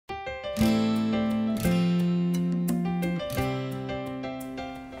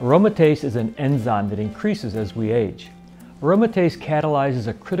Aromatase is an enzyme that increases as we age. Aromatase catalyzes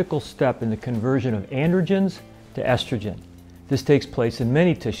a critical step in the conversion of androgens to estrogen. This takes place in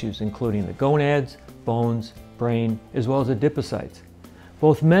many tissues, including the gonads, bones, brain, as well as adipocytes.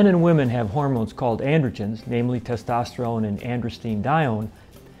 Both men and women have hormones called androgens, namely testosterone and androstenedione.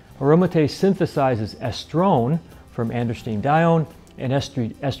 Aromatase synthesizes estrone from androstenedione and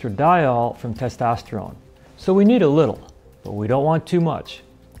estradiol from testosterone. So we need a little, but we don't want too much.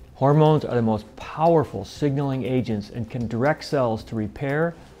 Hormones are the most powerful signaling agents and can direct cells to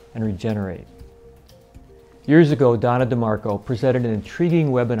repair and regenerate. Years ago, Donna DeMarco presented an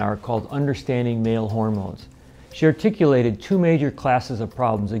intriguing webinar called Understanding Male Hormones. She articulated two major classes of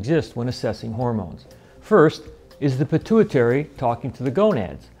problems exist when assessing hormones. First is the pituitary talking to the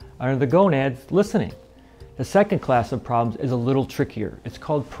gonads. Are the gonads listening? The second class of problems is a little trickier. It's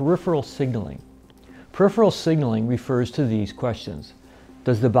called peripheral signaling. Peripheral signaling refers to these questions.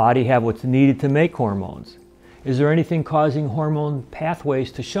 Does the body have what's needed to make hormones? Is there anything causing hormone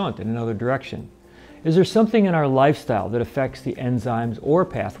pathways to shunt in another direction? Is there something in our lifestyle that affects the enzymes or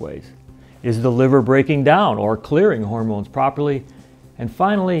pathways? Is the liver breaking down or clearing hormones properly? And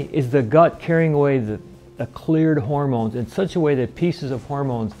finally, is the gut carrying away the cleared hormones in such a way that pieces of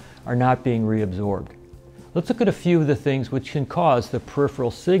hormones are not being reabsorbed? Let's look at a few of the things which can cause the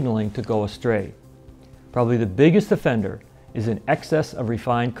peripheral signaling to go astray. Probably the biggest offender is an excess of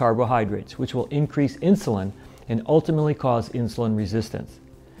refined carbohydrates, which will increase insulin and ultimately cause insulin resistance.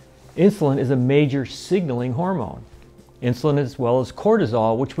 Insulin is a major signaling hormone. Insulin, as well as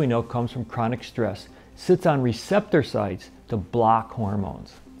cortisol, which we know comes from chronic stress, sits on receptor sites to block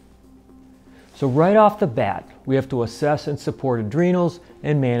hormones. So right off the bat, we have to assess and support adrenals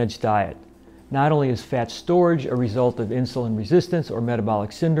and manage diet. Not only is fat storage a result of insulin resistance or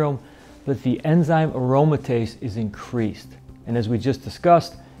metabolic syndrome, but the enzyme aromatase is increased. And as we just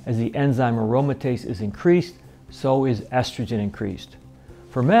discussed, as the enzyme aromatase is increased, so is estrogen increased.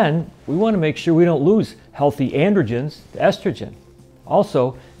 For men, we want to make sure we don't lose healthy androgens to estrogen.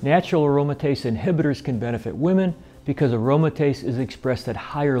 Also, natural aromatase inhibitors can benefit women because aromatase is expressed at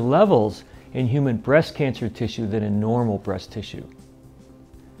higher levels in human breast cancer tissue than in normal breast tissue.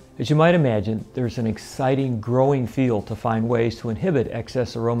 As you might imagine, there's an exciting growing field to find ways to inhibit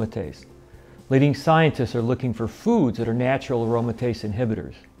excess aromatase. Leading scientists are looking for foods that are natural aromatase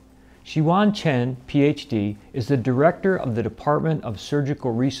inhibitors. Xiwan Chen, PhD, is the director of the Department of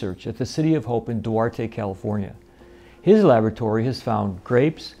Surgical Research at the City of Hope in Duarte, California. His laboratory has found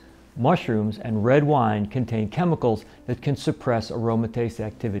grapes, mushrooms, and red wine contain chemicals that can suppress aromatase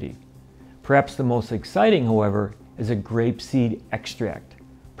activity. Perhaps the most exciting, however, is a grapeseed extract,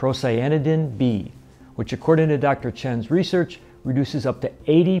 procyanidin B, which according to Dr. Chen's research reduces up to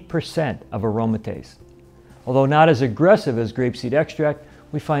 80% of aromatase. Although not as aggressive as grapeseed extract,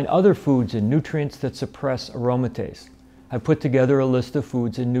 we find other foods and nutrients that suppress aromatase. I've put together a list of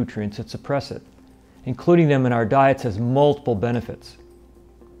foods and nutrients that suppress it. Including them in our diets has multiple benefits.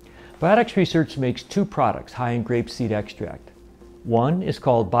 Biotics Research makes two products high in grapeseed extract. One is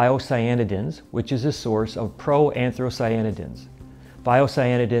called biocyanidins, which is a source of proanthocyanidins.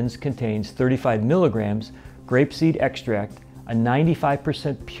 Biocyanidins contains 35 milligrams grapeseed extract, a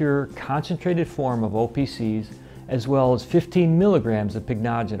 95% pure concentrated form of OPCs, as well as 15 milligrams of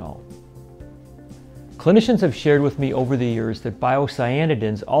pycnogenol. Clinicians have shared with me over the years that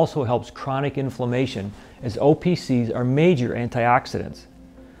biocyanidins also helps chronic inflammation, as OPCs are major antioxidants.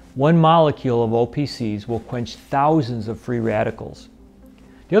 One molecule of OPCs will quench thousands of free radicals.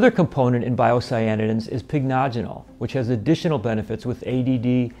 The other component in biocyanidins is pycnogenol, which has additional benefits with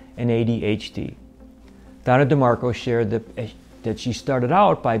ADD and ADHD. Donna DeMarco shared that she started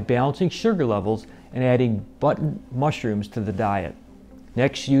out by balancing sugar levels and adding button mushrooms to the diet.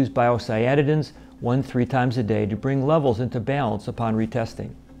 Next, she used biocyanidins 1-3 times a day to bring levels into balance upon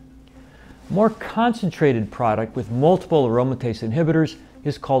retesting. A more concentrated product with multiple aromatase inhibitors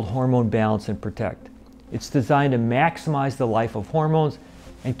is called Hormone Balance and Protect. It's designed to maximize the life of hormones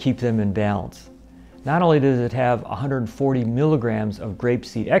and keep them in balance. Not only does it have 140 milligrams of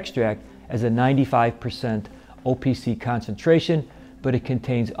grapeseed extract as a 95% OPC concentration, but it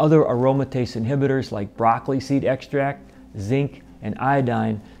contains other aromatase inhibitors like broccoli seed extract, zinc, and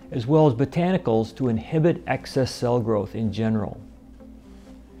iodine, as well as botanicals to inhibit excess cell growth in general.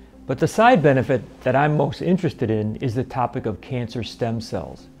 But the side benefit that I'm most interested in is the topic of cancer stem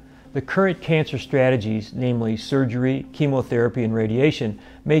cells. The current cancer strategies, namely surgery, chemotherapy, and radiation,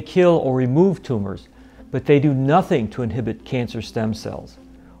 may kill or remove tumors, but they do nothing to inhibit cancer stem cells.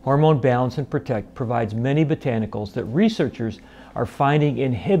 Hormone Balance and Protect provides many botanicals that researchers are finding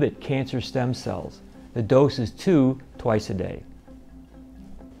inhibit cancer stem cells. The dose is 2 twice a day.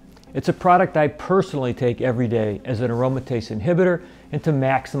 It's a product I personally take every day as an aromatase inhibitor and to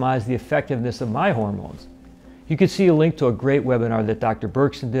maximize the effectiveness of my hormones. You can see a link to a great webinar that Dr.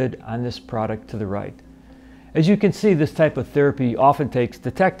 Berkson did on this product to the right. As you can see, this type of therapy often takes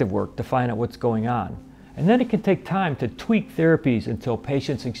detective work to find out what's going on, and then it can take time to tweak therapies until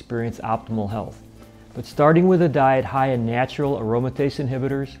patients experience optimal health. But starting with a diet high in natural aromatase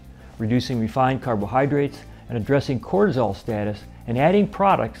inhibitors, reducing refined carbohydrates, and addressing cortisol status, and adding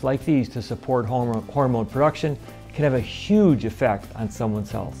products like these to support hormone production can have a huge effect on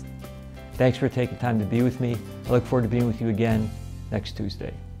someone's health. Thanks for taking time to be with me. I look forward to being with you again next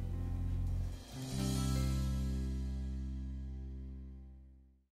Tuesday.